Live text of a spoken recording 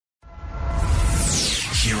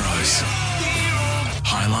Heroes,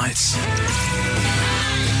 highlights,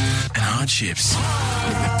 and hardships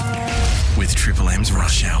with Triple M's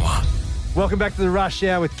Rush Hour. Welcome back to the Rush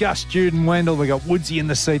Hour with Gus, Jude and Wendell. We've got Woodsy in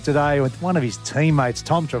the seat today with one of his teammates,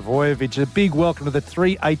 Tom Trbojevic. A big welcome to the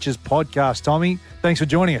 3H's podcast, Tommy. Thanks for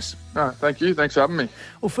joining us. Thank you. Thanks for having me.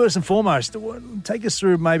 Well, first and foremost, take us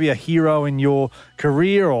through maybe a hero in your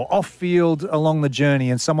career or off-field along the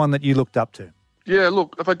journey and someone that you looked up to. Yeah,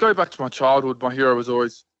 look, if I go back to my childhood, my hero was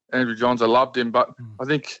always Andrew Johns. I loved him, but I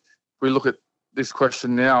think if we look at this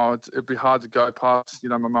question now, it'd be hard to go past,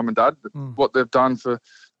 my mum and dad. What they've done for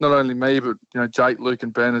not only me, but, Jake, Luke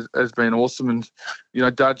and Ben has been awesome.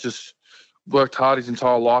 And, Dad just worked hard his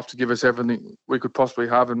entire life to give us everything we could possibly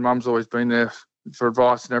have. And Mum's always been there for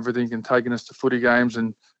advice and everything and taken us to footy games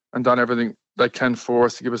and done everything they can for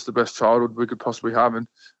us to give us the best childhood we could possibly have. And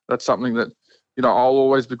that's something that, I'll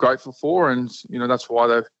always be grateful for. And, that's why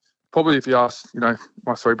they've probably, if you ask,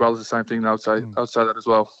 my three brothers the same thing, they'll say that as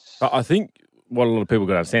well. I think what a lot of people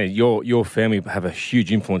got to understand is your family have a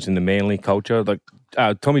huge influence in the Manly culture. Like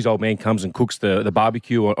Tommy's old man comes and cooks the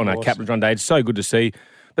barbecue on our captain's run day. It's so good to see.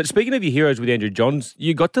 But speaking of your heroes with Andrew Johns,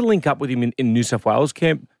 you got to link up with him in New South Wales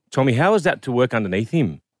camp. Tommy, how was that to work underneath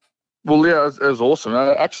him? Well, yeah, it was awesome.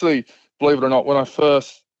 Actually, believe it or not, when I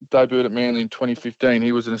first debuted at Manly in 2015,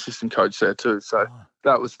 he was an assistant coach there too. So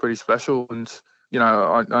that was pretty special. And,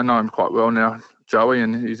 I know him quite well now, Joey,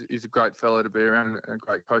 and he's a great fellow to be around and a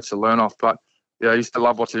great coach to learn off. But, yeah, I used to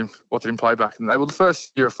love watching him play back in the day. Well, the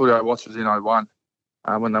first year of footy I watched was in 01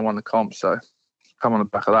 when they won the comp. So come on the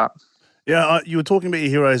back of that. Yeah, you were talking about your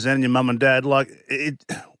heroes and your mum and dad.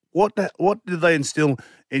 What did they instill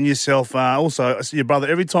in yourself? Also, I see your brother,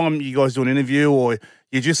 every time you guys do an interview or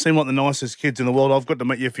you just seem like the nicest kids in the world. I've got to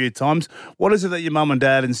meet you a few times. What is it that your mum and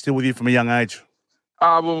dad instill with you from a young age?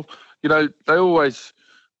 Well, they always,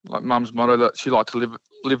 like Mum's motto that she liked to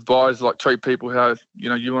live by is like treat people how,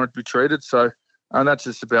 you want to be treated. So, and that's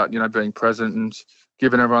just about, being present and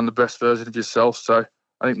giving everyone the best version of yourself. So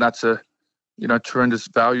I think that's a, tremendous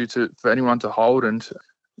value for anyone to hold. And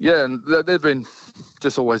yeah, and they've been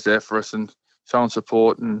just always there for us and showing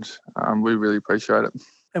support, and we really appreciate it.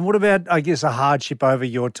 And what about, I guess, a hardship over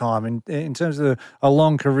your time in terms of a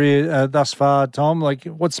long career thus far, Tom? Like,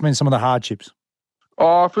 what's been some of the hardships?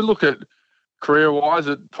 If we look at career-wise,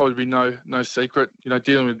 it'd probably be no secret.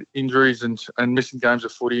 Dealing with injuries and missing games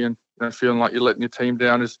of footy and feeling like you're letting your team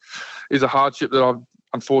down is a hardship that I've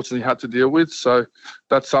unfortunately had to deal with. So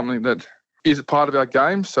that's something that is a part of our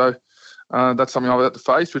game. So that's something I've had to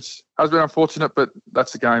face, which has been unfortunate, but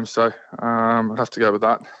that's the game. So I have to go with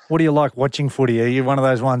that. What do you like watching footy? Are you one of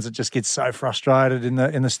those ones that just gets so frustrated in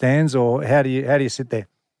the stands, or how do you sit there?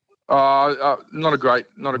 Not a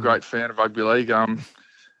great fan of rugby league.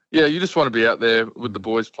 Yeah, you just want to be out there with the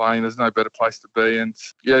boys playing. There's no better place to be, and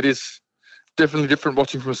yeah, it is definitely different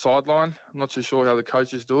watching from a sideline. I'm not too sure how the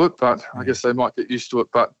coaches do it, but I guess they might get used to it.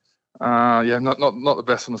 But yeah, not the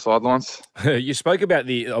best on the sidelines. You spoke about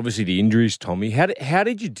the injuries, Tommy. How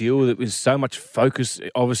did you deal with it with so much focus,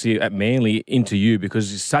 obviously at Manly, into you,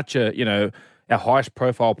 because it's such a our highest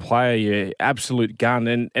profile player, your absolute gun,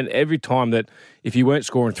 and every time that if you weren't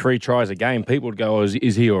scoring 3 tries a game, people would go,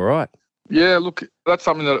 is he all right? Yeah, look, that's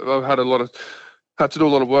something that I've had to do a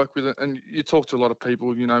lot of work with it. And you talk to a lot of people,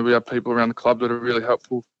 we have people around the club that are really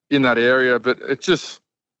helpful in that area, but it's just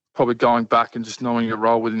probably going back and just knowing your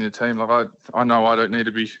role within your team. Like I know I don't need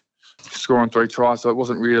to be scoring 3 tries, so I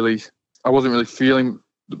wasn't really feeling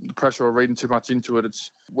the pressure or reading too much into it. It's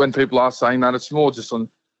when people are saying that, it's more just on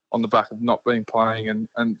the back of not being playing,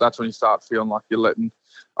 and that's when you start feeling like you're letting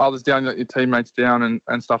others down, let your teammates down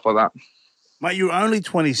and stuff like that. Mate, you're only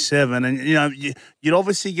 27, and you'd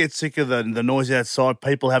obviously get sick of the noise outside,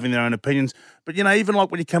 people having their own opinions. But even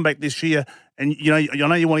like when you come back this year, and I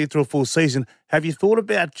know you want to get through a full season. Have you thought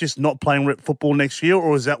about just not playing rep football next year,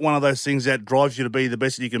 or is that one of those things that drives you to be the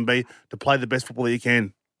best that you can be, to play the best football that you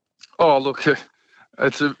can? Oh, look,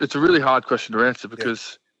 it's a really hard question to answer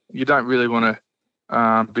because you don't really want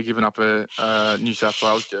to be giving up a New South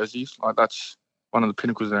Wales jersey. Like, that's one of the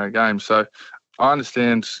pinnacles in our game. So I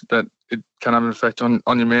understand that it can have an effect on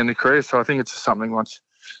your Manly career. So I think it's something once,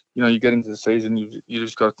 you get into the season, you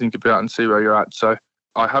just got to think about and see where you're at. So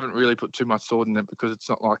I haven't really put too much thought in it because it's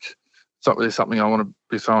not really something I want to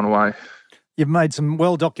be throwing away. You've made some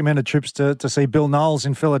well-documented trips to see Bill Knowles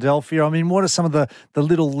in Philadelphia. I mean, what are some of the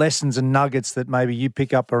little lessons and nuggets that maybe you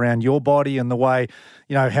pick up around your body and the way,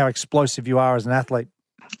 how explosive you are as an athlete?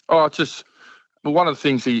 Oh, just one of the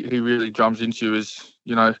things he really drums into is,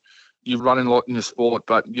 you run a lot in your sport,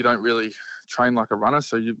 but you don't really train like a runner.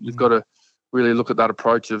 So you've got to really look at that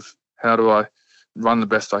approach of how do I run the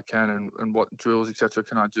best I can and what drills, etc.,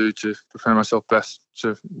 can I do to prepare myself best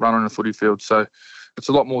to run on a footy field. So it's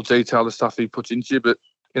a lot more detail, the stuff he puts into you, but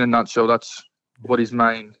in a nutshell, that's what his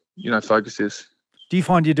main, focus is. Do you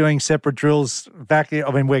find you're doing separate drills back? I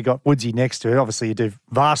mean, we've got Woodsy next to it. Obviously, you do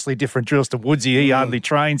vastly different drills to Woodsy. He hardly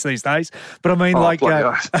trains these days. But I mean, I'll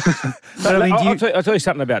tell you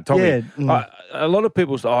something about Tommy. Yeah. A lot of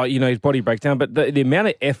people say, his body breaks down. But the amount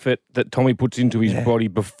of effort that Tommy puts into his body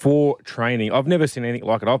before training, I've never seen anything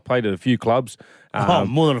like it. I've played at a few clubs.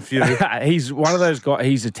 More than a few. He's one of those guys.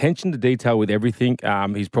 He's attention to detail with everything.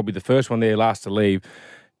 He's probably the first one there, last to leave.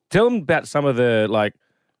 Tell him about some of the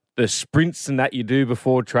sprints and that you do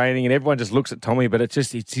before training, and everyone just looks at Tommy, but it's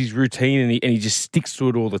his routine, and he just sticks to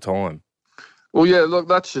it all the time. Well, yeah, look,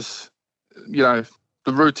 that's just, the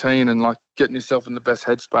routine and getting yourself in the best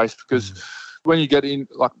headspace, because when you get in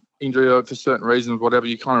injury for certain reasons, whatever,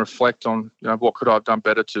 you kind of reflect on, what could I have done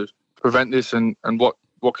better to prevent this, and what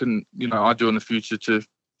can, I do in the future to,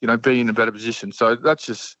 be in a better position. So that's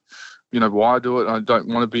just, why I do it. I don't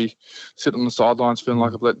want to be sitting on the sidelines feeling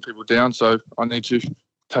like I've let people down. So I need to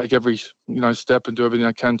take every, step and do everything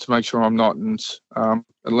I can to make sure I'm not. And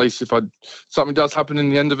at least if something does happen in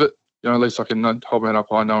the end of it, at least I can hold my head up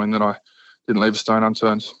high knowing that I didn't leave a stone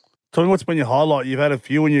unturned. Tell me, what's been your highlight? You've had a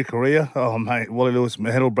few in your career. Oh, mate, Wally Lewis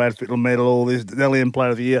medal, Brad Fittler medal, all this, Dally M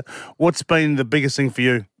Player of the Year. What's been the biggest thing for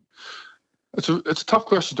you? It's a tough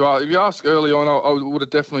question to ask. If you ask early on, I would have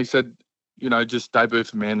definitely said, just debut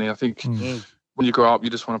for Manly. I think when you grow up, you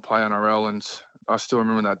just want to play NRL, and I still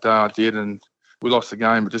remember that day I did, and we lost the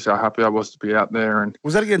game, but just how happy I was to be out there. And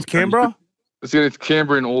was that against Canberra? It was against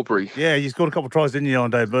Canberra and Albury. Yeah, you scored a couple of tries, didn't you, on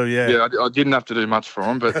debut? Yeah. Yeah, I didn't have to do much for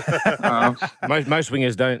them, but most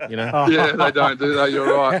wingers don't, Yeah, they don't do that.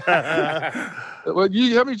 You're right. Well,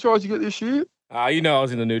 how many tries you get this year? I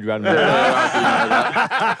was in the nude run. Yeah,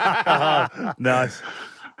 I do know that. Nice.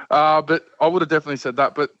 But I would have definitely said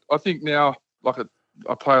that. But I think now,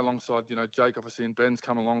 I play alongside, Jake, obviously, and Ben's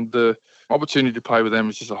come along. The opportunity to play with them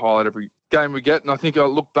is just a highlight every game we get. And I think I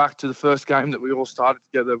look back to the first game that we all started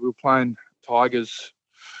together. We were playing Tigers.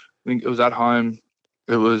 I think it was at home.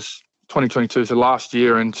 It was 2022, so last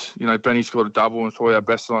year. And, Benny scored a double and was probably our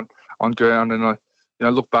best on ground. And I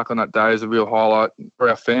look back on that day as a real highlight for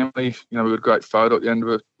our family. We had a great photo at the end of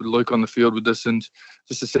it with Luke on the field with us, and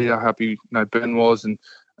just to see how happy, Ben was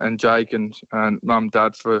and Jake and Mum,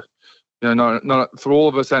 Dad for, not for all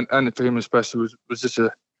of us and for him especially was just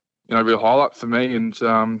a, real highlight for me. And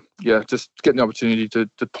just getting the opportunity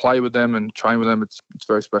to play with them and train with them, it's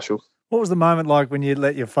very special. What was the moment like when you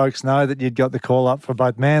let your folks know that you'd got the call up for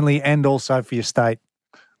both Manly and also for your state?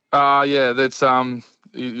 That's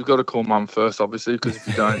you've got to call Mum first, obviously, because if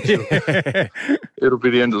you don't, it'll be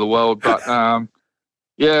the end of the world. But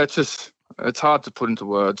it's hard to put into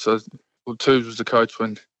words. So, Tubes was the coach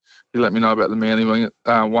when he let me know about the Manly one,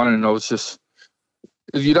 and I was just,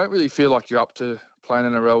 you don't really feel like you're up to playing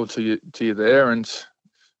NRL till you're there, and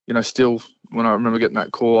still when I remember getting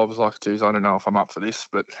that call, I was like, geez, I don't know if I'm up for this,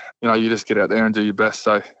 but you just get out there and do your best.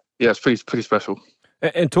 So yeah, it's pretty special.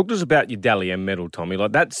 And talk to us about your Dally M medal, Tommy.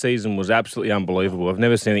 That season was absolutely unbelievable. I've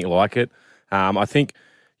never seen anything like it. I think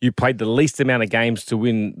you played the least amount of games to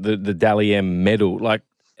win the Dally M medal.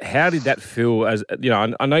 How did that feel? As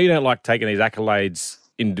I know you don't like taking these accolades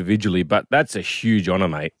individually, but that's a huge honour,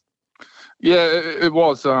 mate. Yeah, it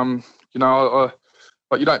was. You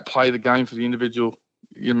don't play the game for the individual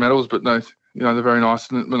medals, but no, they're very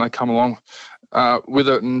nice when they come along with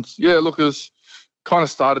it. And yeah, look, it was kind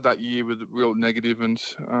of started that year with real negative, and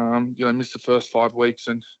missed the first 5 weeks,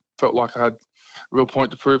 and felt like I had a real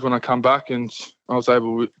point to prove when I come back, and I was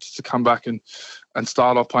able to come back and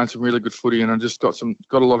start off playing some really good footy, and I just got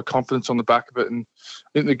a lot of confidence on the back of it. And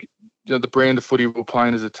I think the brand of footy we were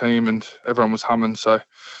playing as a team, and everyone was humming, so it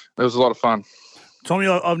was a lot of fun. Tommy,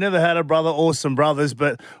 I've never had a brother or some brothers,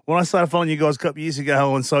 but when I started following you guys a couple of years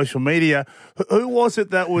ago on social media, who was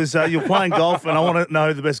it that was, you're playing golf, and I want to know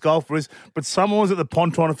who the best golfer is, but someone was at the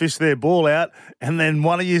pond trying to fish their ball out, and then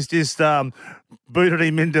one of you just pushed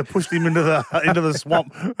him into the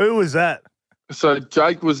swamp. Who was that? So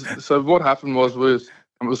Jake was, what happened was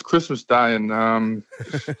it was Christmas Day, and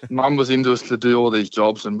Mum was into us to do all these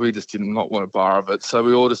jobs, and we just did not want a bar of it. So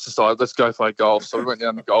we all just decided, let's go play golf. So we went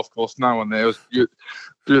down the golf course, no one there. It was a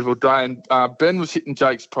beautiful day. And Ben was hitting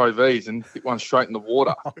Jake's Pro Vs and hit one straight in the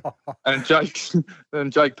water. And Jake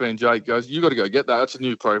being Jake goes, you got to go get that. That's a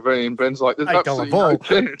new Pro V. And Ben's like, there's absolutely no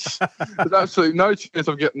chance. There's absolutely no chance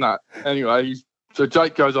of getting that. Anyway, so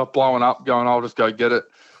Jake goes off blowing up, going, I'll just go get it.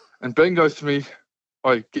 And Ben goes to me,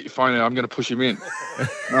 oh, get your phone out, I'm going to push him in.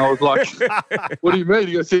 And I was like, what do you mean?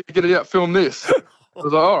 He goes, get it out, film this. I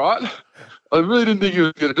was like, all right. I really didn't think he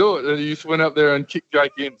was going to do it, and he just went up there and kicked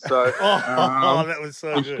Jake in. So that was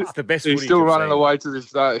so good. It's the best. He's still running away to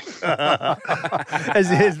this day.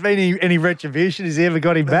 Has been any retribution? Has he ever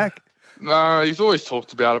got him back? No, he's always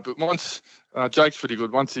talked about it, but once Jake's pretty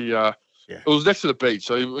good. Once he, it was next to the beach,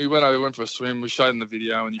 so he went over, went for a swim. We showed him the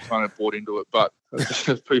video, and he kind of bought into it, but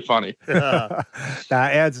it's pretty funny.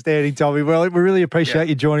 Outstanding, Tommy. Well, we really appreciate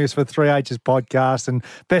you joining us for 3H's podcast, and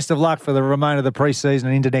best of luck for the remainder of the preseason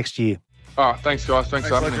and into next year. Thanks, guys. Thanks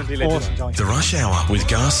for having me. Awesome, Tommy. The Rush Hour with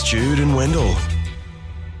Gus, Jude and Wendell.